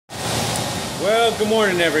Well, good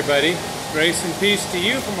morning, everybody. Grace and peace to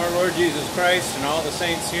you from our Lord Jesus Christ and all the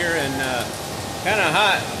saints here in kind of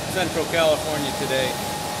hot Central California today.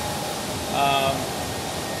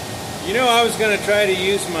 I was going to try to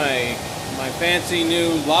use my fancy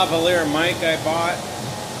new lavalier mic I bought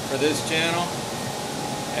for this channel,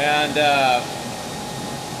 and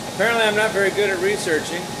apparently I'm not very good at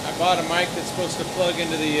researching. I bought a mic that's supposed to plug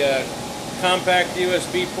into the compact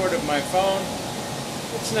USB port of my phone.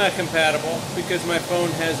 It's not compatible because my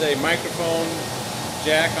phone has a microphone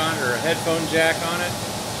jack on it, or a headphone jack on it.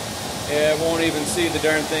 It won't even see the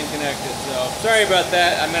darn thing connected. So sorry about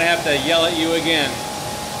that. I'm going to have to yell at you again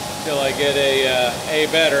until I get a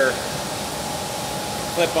better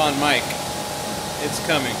clip-on mic. It's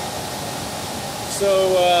coming.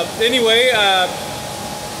 So anyway,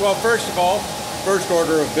 well, first of all, first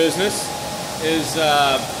order of business is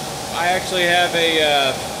I actually have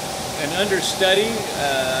an understudy,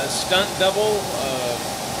 stunt double,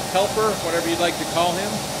 helper, whatever you'd like to call him.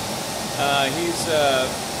 He's a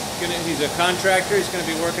contractor. He's going to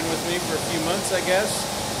be working with me for a few months, I guess.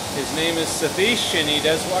 His name is Satish, and he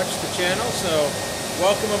does watch the channel. So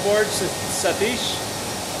welcome aboard, Satish.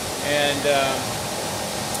 And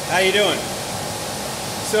how you doing?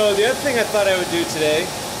 So the other thing I thought I would do today,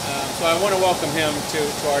 so I want to welcome him to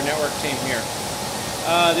our network team here.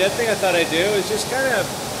 The other thing I thought I'd do is just kind of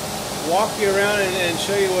walk you around and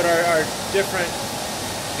show you what our different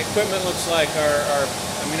equipment looks like. I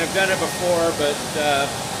mean, I've done it before, but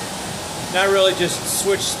not really just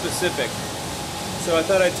switch specific. So I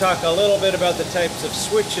thought I'd talk a little bit about the types of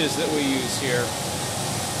switches that we use here.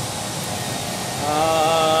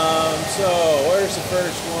 So where's the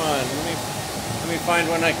first one? Let me find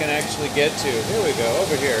one I can actually get to. Here we go,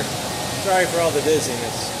 over here. Sorry for all the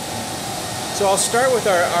dizziness. So I'll start with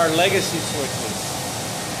our legacy switches.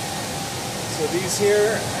 So these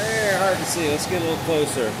here, they're hard to see. Let's get a little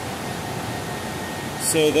closer.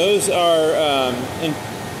 So those are,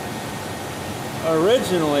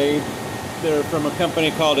 originally, they're from a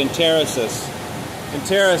company called Interisys.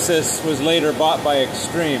 Interisys was later bought by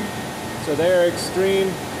Extreme. So they're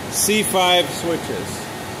Extreme C5 switches.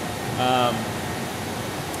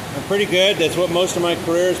 They're pretty good. That's what most of my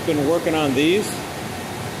career has been working on these.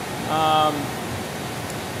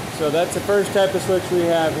 So that's the first type of switch we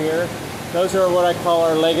have here. Those are what I call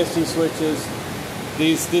our legacy switches.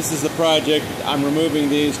 This is the project. I'm removing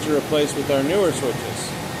these to replace with our newer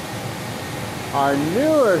switches. Our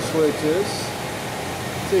newer switches,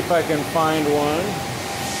 let's see if I can find one.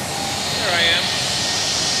 There I am.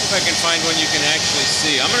 See if I can find one you can actually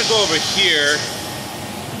see. I'm going to go over here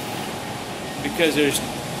because there's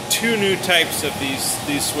two new types of these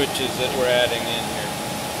switches that we're adding in here.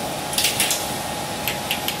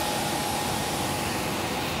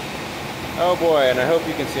 Oh boy, and I hope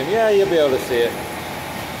you can see them. Yeah, you'll be able to see it.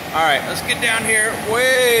 Alright, let's get down here,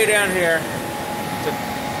 way down here.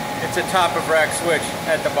 It's a top of rack switch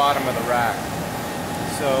at the bottom of the rack.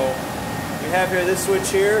 So, we have here, this switch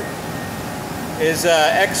here is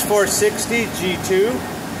X440 G2.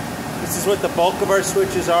 This is what the bulk of our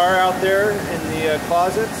switches are out there in the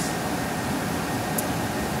closets.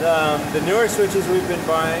 The newer switches we've been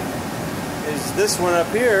buying is this one up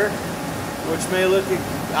here, which may look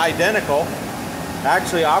identical,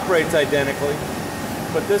 actually operates identically,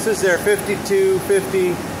 but this is their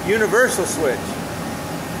 5250 universal switch.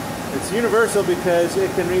 It's universal because it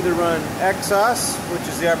can either run XOS, which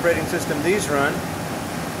is the operating system these run,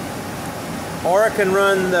 or it can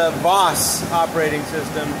run the VOS operating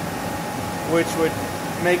system, which would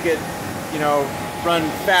make it, run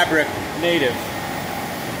Fabric native.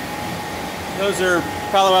 Those are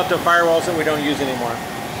Palo Alto firewalls that we don't use anymore.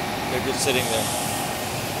 They're just sitting there.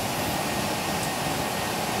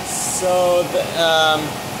 So,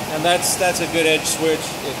 and that's a good edge switch.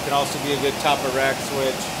 It can also be a good top of rack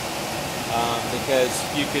switch because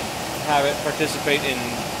you could have it participate in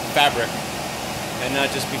Fabric and not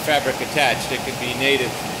just be Fabric attached. It could be native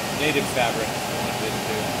Fabric.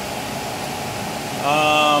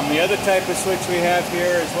 The other type of switch we have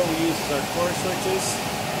here is what we use as our core switches,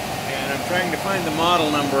 and I'm trying to find the model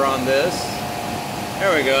number on this. There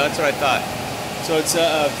we go, that's what I thought. So it's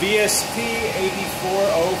a VSP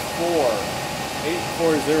 8404,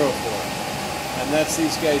 and that's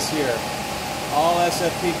these guys here. All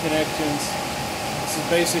SFP connections. This is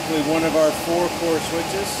basically one of our 4 core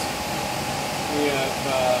switches. We have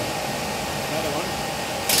another one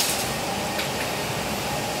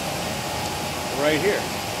right here.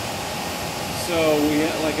 So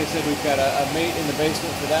like I said, we've got a mate in the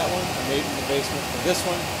basement for that one, a mate in the basement for this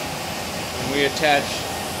one, and we attach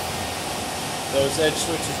those edge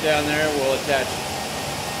switches down there. We'll attach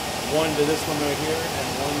one to this one right here, and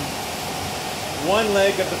one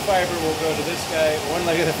leg of the fiber will go to this guy, one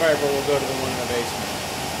leg of the fiber will go to the one in the basement.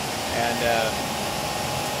 And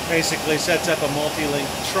basically sets up a multi-link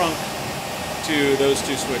trunk to those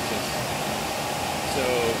two switches. So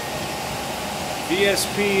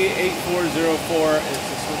VSP8404 is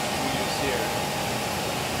the switch we use here.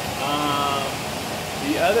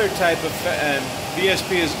 The other type of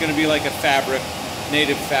VSP is going to be like a fabric,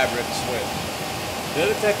 native fabric switch. The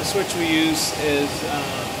other type of switch we use is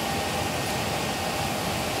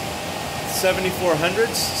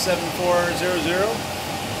 7400s, 7400.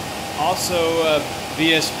 Also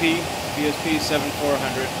VSP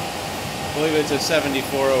 7400. I believe it's a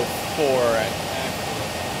 7404 actually.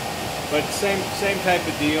 But same type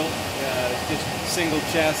of deal. It's just single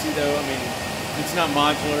chassis though. I mean, it's not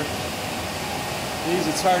modular. These,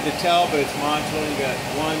 it's hard to tell, but it's modular. You got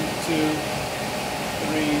 1, 2,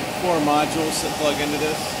 3, 4 modules that plug into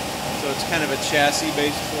this. So it's kind of a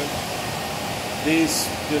chassis-based switch. These,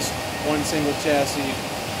 just one single chassis,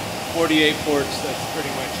 48 ports, that's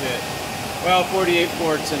pretty much it. Well, 48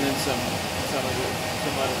 ports and then some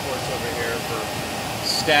other ports over here for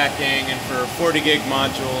stacking and for 40 gig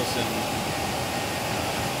modules, and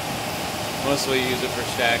mostly use it for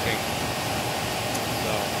stacking.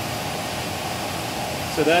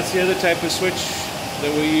 So that's the other type of switch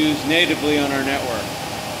that we use natively on our network.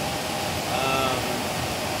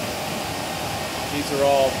 These are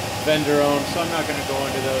all vendor owned, so I'm not going to go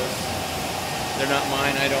into those. They're not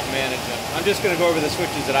mine, I don't manage them. I'm just going to go over the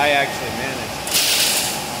switches that I actually manage.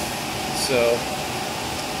 So,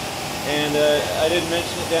 and I didn't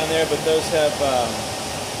mention it down there, but those have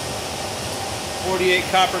 48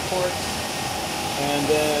 copper ports, and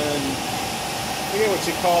then I forget what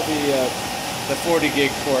you call the 40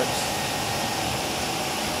 gig ports.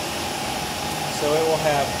 So it will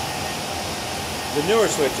have the newer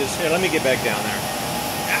switches. Here, let me get back down there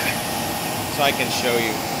so I can show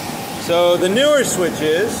you. So the newer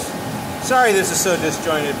switches, sorry this is so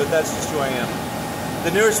disjointed, but that's just who I am.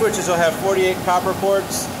 The newer switches will have 48 copper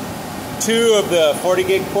ports, 2 of the 40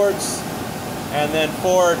 gig ports, and then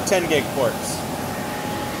 4 10 gig ports.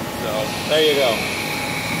 So there you go.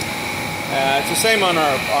 It's the same on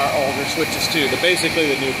our older switches too. Basically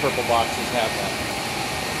the new purple boxes have that.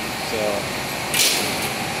 So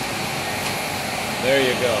there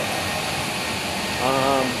you go.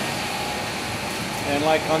 And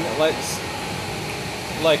like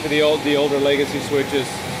the older legacy switches,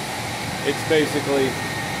 it's basically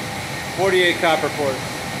 48 copper ports,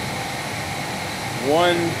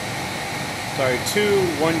 2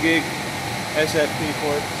 1 gig SFP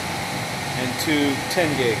ports, and 2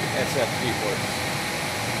 10 gig SFP ports.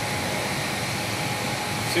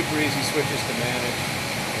 Super easy switches to manage.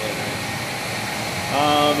 Really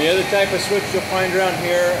nice. The other type of switch you'll find around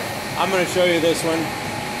here, I'm going to show you this one,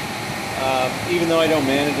 even though I don't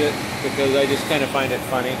manage it, because I just kind of find it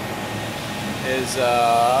funny, is,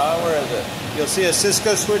 where is it? You'll see a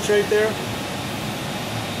Cisco switch right there.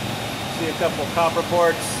 See a couple copper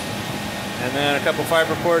ports, and then a couple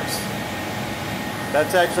fiber ports.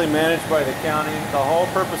 That's actually managed by the county. The whole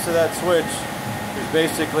purpose of that switch is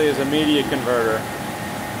basically as a media converter.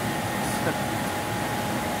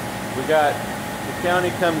 The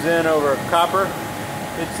county comes in over copper,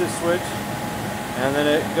 hits this switch, and then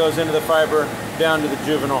it goes into the fiber down to the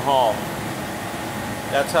juvenile hall.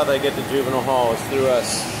 That's how they get to juvenile hall, is through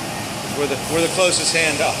us. We're the closest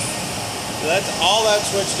handoff. So that's all that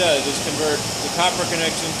switch does, is convert the copper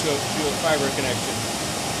connection to a fiber connection.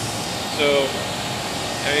 So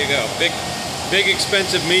there you go. Big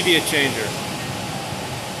expensive media changer.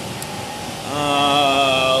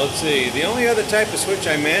 Let's see. The only other type of switch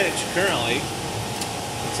I manage currently,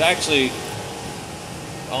 it's actually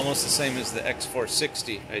almost the same as the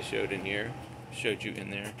X460 I showed you in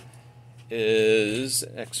there, is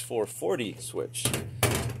X440 switch.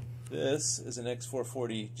 This is an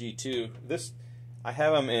X440 G2. I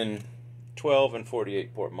have them in 12 and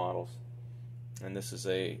 48 port models. And this is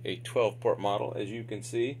a 12 port model, as you can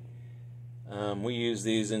see. We use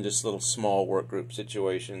these in just little small work group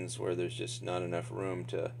situations where there's just not enough room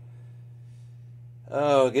to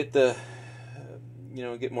get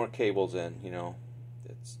more cables in.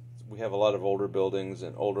 We have a lot of older buildings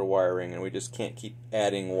and older wiring, and we just can't keep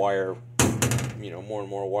adding wire, more and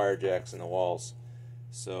more wire jacks in the walls.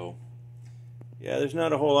 So yeah, there's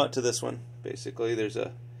not a whole lot to this one. Basically, there's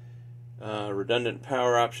a redundant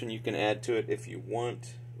power option you can add to it if you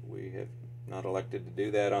want. We have not elected to do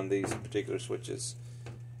that on these particular switches.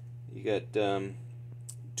 You got 12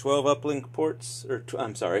 uplink ports,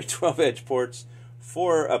 12 edge ports,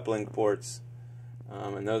 4 uplink ports,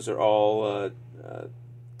 and those are all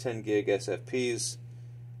 10 gig SFPs,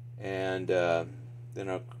 and then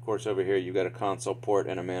of course over here you've got a console port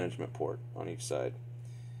and a management port on each side.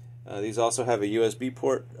 These also have a USB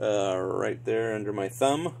port right there under my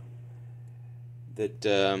thumb that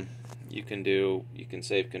you can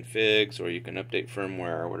save configs, or you can update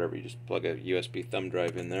firmware or whatever. You just plug a USB thumb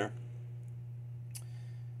drive in there.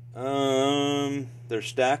 They're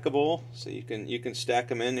stackable, so you can stack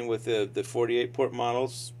them in with the 48 port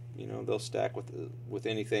models. You know, they'll stack with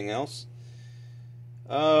anything else.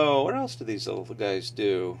 Oh, what else do these little guys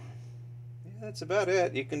do? Yeah, that's about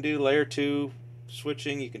it. You can do layer 2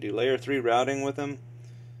 switching. You can do layer 3 routing with them.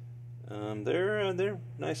 They're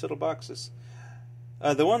nice little boxes.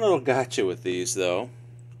 The one little gotcha with these, though,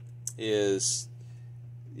 is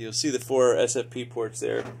you'll see the 4 SFP ports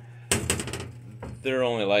there. They're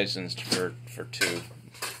only licensed for 2.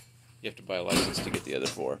 You have to buy a license to get the other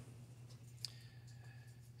 4.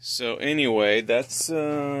 So anyway, that's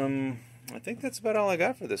I think that's about all I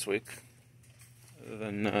got for this week. Other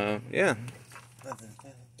than yeah. You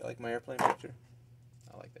like my airplane picture?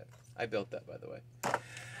 I like that. I built that, by the way.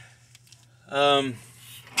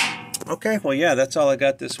 Okay, well, yeah, that's all I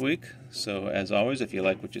got this week. So as always, if you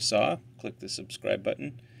like what you saw, click the subscribe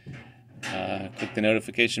button. Click the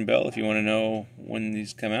notification bell if you want to know when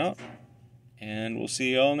these come out. And we'll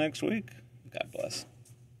see you all next week. God bless.